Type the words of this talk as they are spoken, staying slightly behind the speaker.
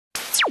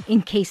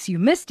in case you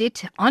missed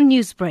it on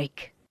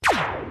Newsbreak.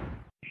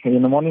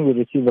 In the morning, we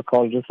received a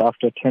call just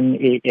after 10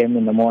 a.m.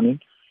 in the morning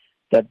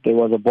that there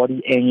was a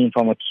body hanging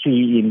from a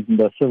tree in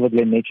the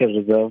Silverglen Nature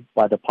Reserve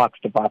by the Parks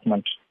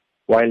Department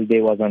while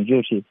they was on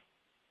duty.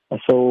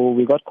 So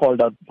we got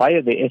called out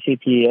via the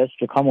SAPS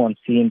to come on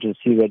scene to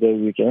see whether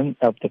we can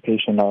help the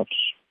patient out.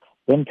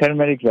 When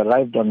paramedics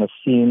arrived on the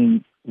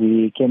scene,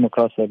 we came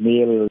across a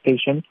male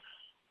patient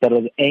that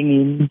was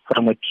hanging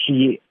from a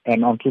tree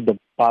and onto the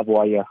barbed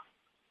wire.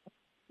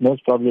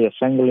 Most probably a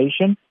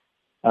strangulation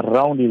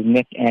around his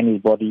neck and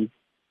his body.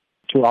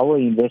 To our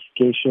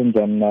investigations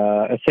and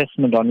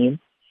assessment on him,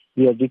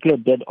 he was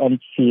declared dead on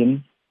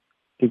scene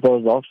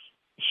because of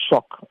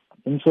shock. I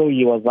think so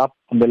he was up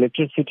on the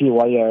electricity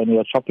wire and he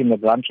was chopping the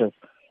branches.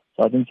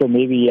 So I think so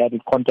maybe he had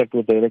contact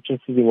with the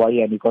electricity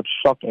wire and he got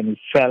shocked and he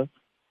fell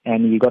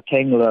and he got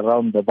tangled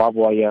around the barbed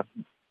wire.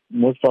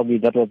 Most probably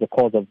that was the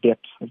cause of death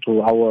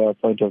to our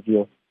point of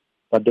view.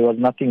 But there was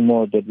nothing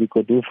more that we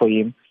could do for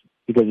him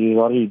because he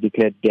was already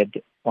declared dead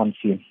on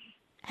scene.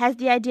 Has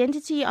the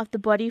identity of the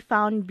body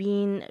found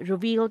been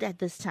revealed at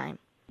this time?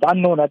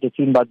 Unknown at the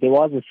scene, but there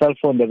was a cell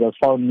phone that was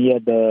found near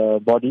the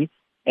body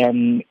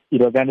and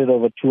it was handed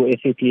over to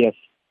SAPS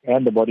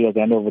and the body was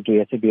handed over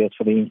to SAPS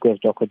for the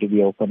inquest docket to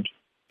be opened.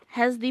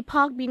 Has the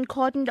park been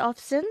cordoned off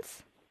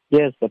since?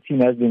 Yes, the scene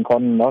has been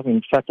cordoned off.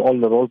 In fact, all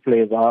the role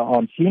players are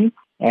on scene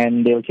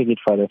and they'll take it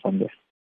further from there.